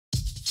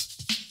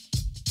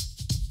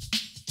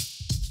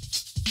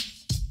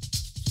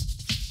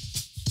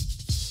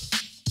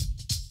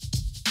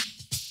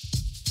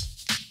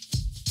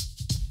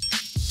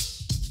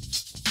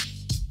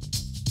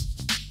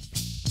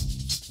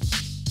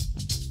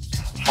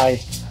Hi,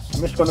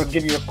 I'm just going to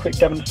give you a quick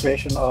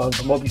demonstration of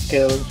the Mobi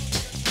scales.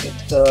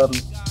 It's an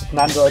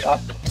Android app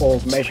for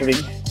measuring.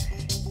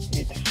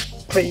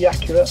 It's pretty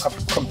accurate.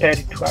 I've compared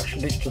it to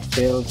actual digital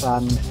scales,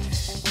 and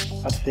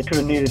I'd say to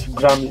the nearest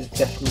gram it's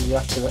definitely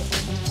accurate.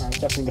 It's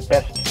definitely the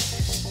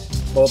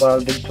best mobile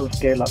digital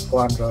scale app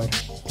for Android.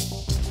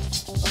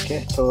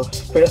 Okay, so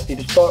firstly,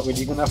 to start with,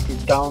 you're going to have to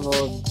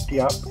download the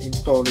app,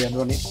 install it and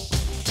run it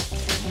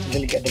until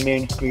you get the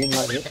main screen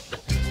like this.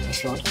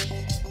 That's right.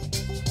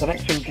 The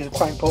next thing which is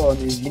quite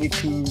important is you need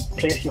to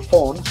place your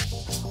phone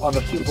on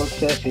a suitable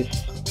surface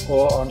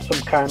or on some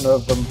kind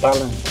of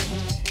balance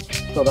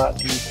so that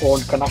the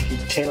phone can actually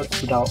tilt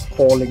without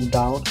falling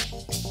down,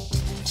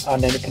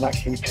 and then it can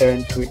actually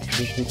return to its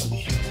original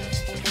position.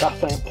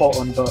 That's not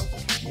important, but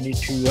you need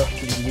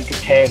to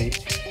tear it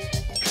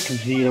to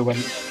zero when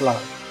it's flat.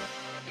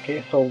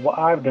 Okay, so what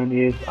I've done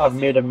is I've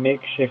made a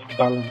makeshift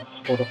balance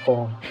for the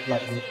phone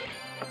like this.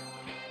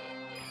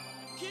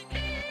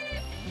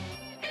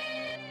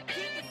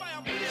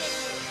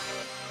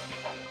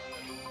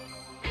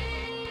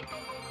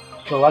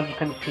 So as you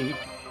can see,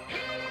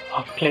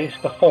 I've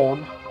placed the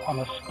phone on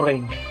a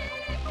spring.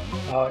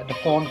 The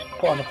phone's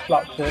put on a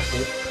flat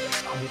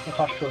surface and it's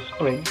attached to a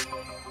spring,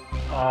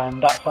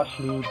 and that's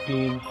actually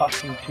been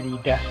fastened to the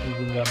desk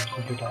using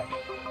simple tack.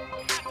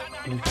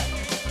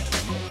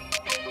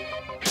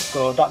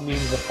 So that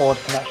means the phone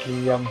can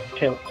actually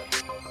tilt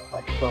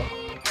like so.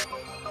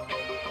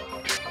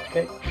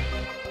 Okay,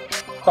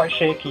 it's quite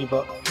shaky,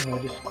 but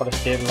just got to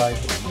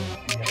stabilize it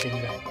with your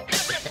finger.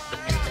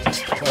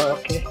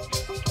 Okay.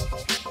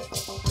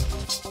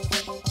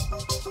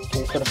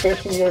 So the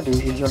first thing you're going to do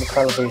is you're going to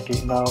calibrate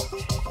it. Now,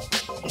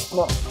 it's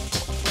not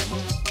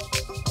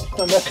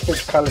necessary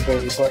to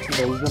calibrate it, but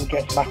you're going to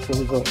get macro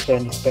results,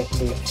 then it's best to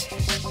do it.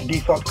 The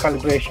default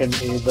calibration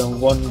is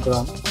 1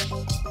 gram,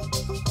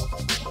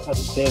 as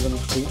it says on the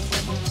screen.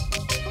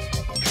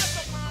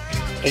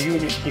 The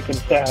units you can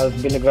set as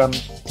milligrams,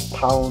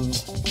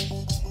 pounds,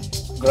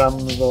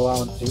 grams or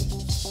ounces,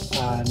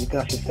 and you can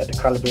actually set the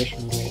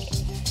calibration rate.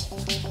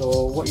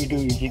 So what you do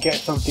is you get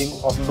something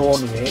of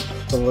known weight,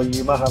 so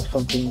you might have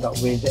something that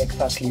weighs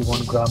exactly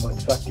 1 gram or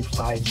exactly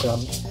 5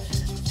 grams.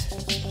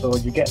 So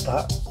you get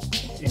that.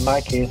 In my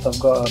case, I've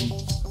got a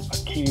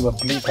Kiwa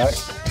blue pack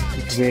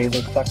which weighs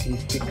exactly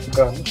 6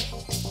 grams.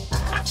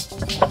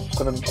 I'm just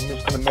going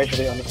to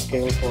measure it on the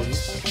scale for you.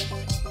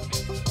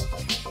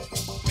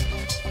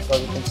 So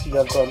as you can see,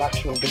 I've got an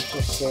actual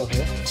digital scale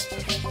here.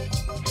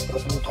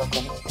 Put a blue tack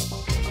on it.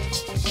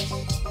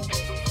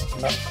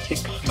 And that's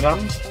 6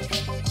 grams.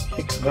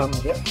 6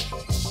 grams, yeah.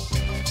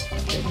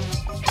 Okay,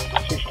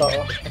 switch that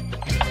off.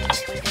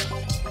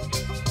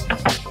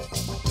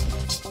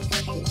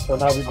 Okay, so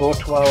now we go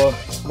to our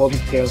Mobi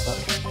scales app.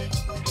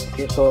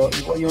 Okay, so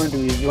what you want to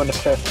do is you want to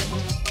press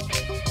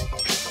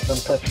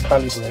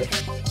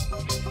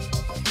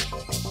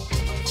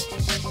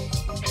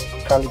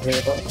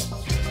calibrate button.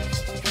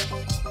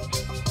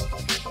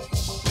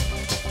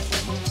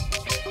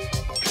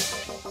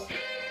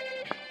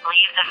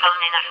 Leave the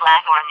phone in a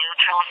flat or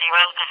neutral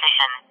zero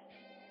position.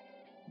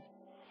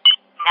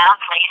 Now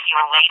place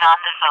your weight on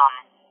the phone.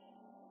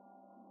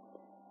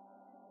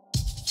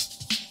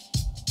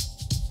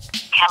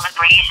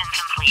 Calibration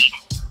complete.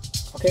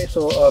 Okay, so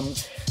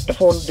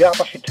the app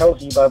actually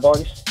tells you by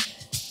voice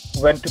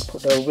when to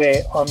put the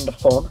weight on the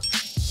phone,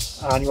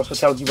 and it also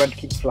tells you when to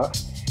keep it flat,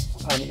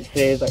 and it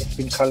says that it's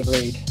been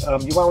calibrated.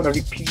 You might want to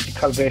repeat the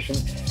calibration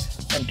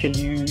until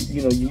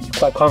you're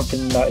quite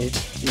confident that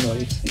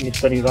it's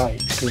very right,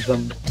 because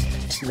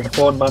the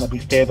phone might not be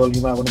stable.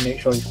 You might want to make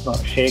sure it's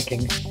not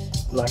shaking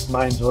like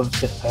mine was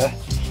just there.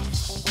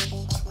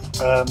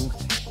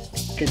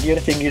 The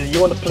other thing is you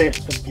want to place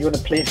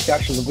the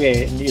actual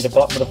weight near the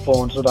bottom of the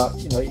phone so that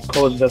it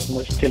causes as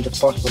much tilt as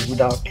possible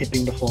without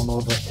tipping the phone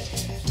over.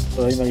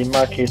 So in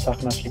my case, I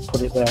can actually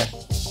put it there,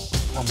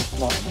 and it's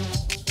not.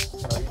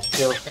 It's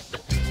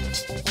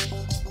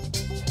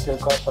still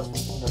got some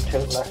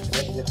tilt left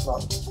in it. It's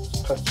not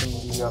touching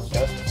the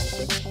desk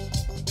or anything.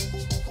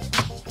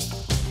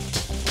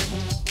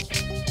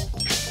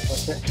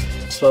 Okay.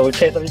 So we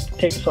take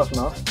this off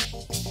now.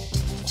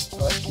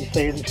 Right, you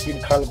say it's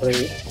been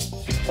calibrated,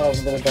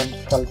 6,000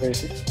 milligrams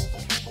calibrated.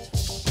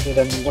 So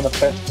then you're going to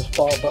press the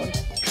start button.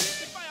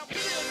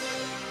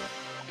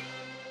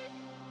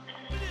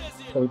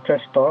 So we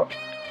press start.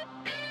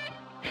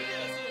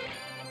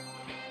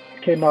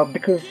 Okay, now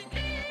because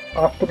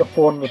I've put the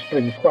phone on the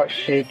spring, it's quite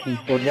shaky,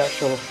 so the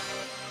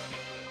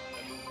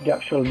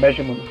actual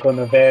measurement is going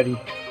to vary,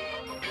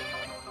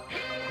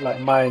 like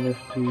minus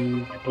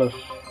to plus.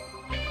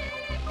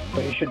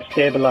 But it should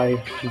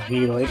stabilize to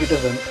 0. If it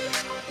doesn't,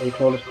 you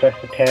can always press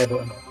the tear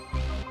button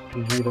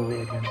to 0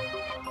 it again.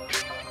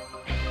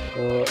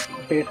 So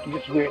basically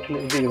just wait till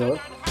it's 0,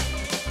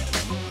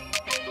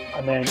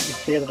 and then it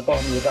stays at the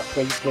bottom here. That's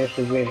where you place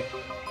your weight.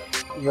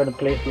 You want to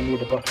place it near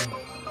the bottom.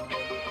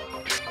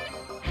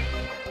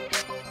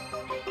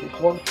 Okay,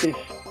 so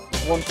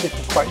once this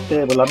is quite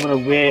stable, I'm going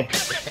to weigh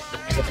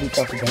the blue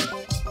cap again,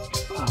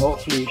 and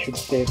hopefully it should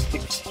say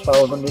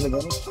 6,000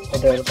 milligrams or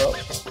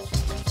thereabouts.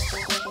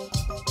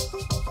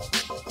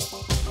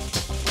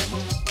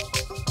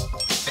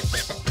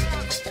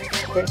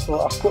 Okay,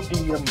 so I've put the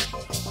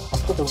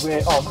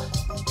weight on,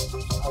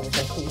 as you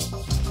can see,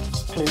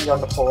 clearly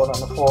on the phone, and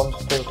the phone's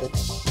tilted.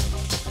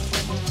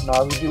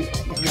 Now, if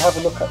you have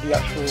a look at the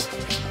actual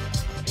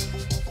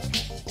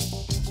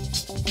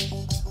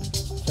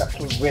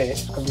weight,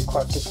 it's going to be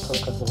quite difficult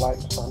because the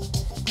light's on.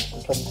 So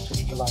let me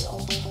switch the light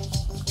on.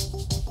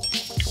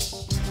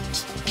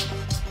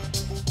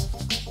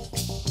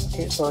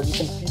 Okay, so you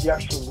can see the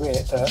actual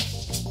weight there.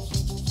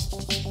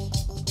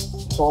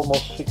 It's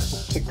almost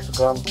 6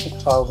 grams,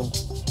 6,000.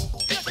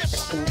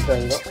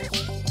 There you go.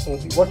 So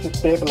once it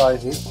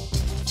stabilizes,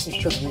 it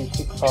should be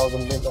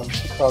 6,000 milligrams,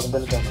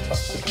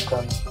 that's 6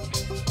 grams.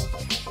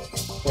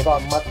 So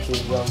that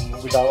matches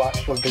without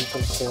actual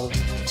digital scales.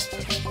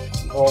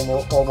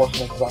 Almost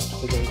an exact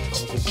figure. It's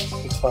going to be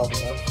 6,000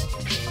 there.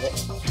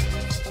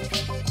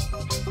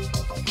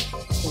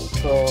 Okay,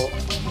 so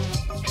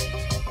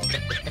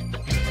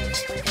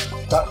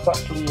that's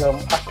actually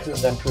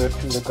accurate then to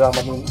the gram. I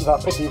mean, if I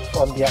put this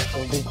on the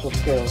actual digital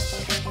scale,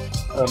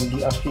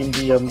 I've seen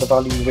the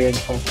value range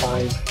from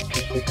 5 to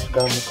 6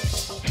 grams.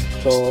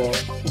 So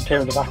in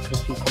terms of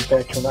accuracy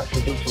compared to an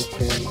actual digital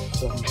scale,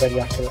 it's very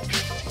accurate,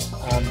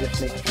 and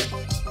this makes it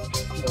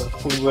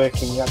fully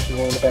working. Actually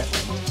one of the best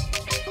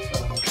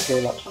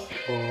scale ups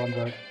for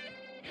Android.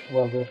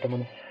 Well worth the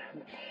money.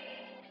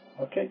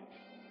 Okay.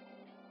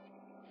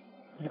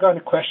 If you've got any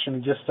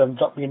questions, just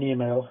drop me an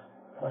email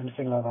or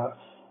anything like that.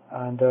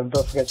 And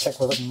don't forget to check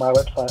my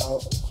website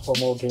out for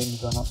more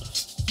games and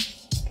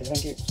apps. Okay,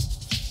 thank you.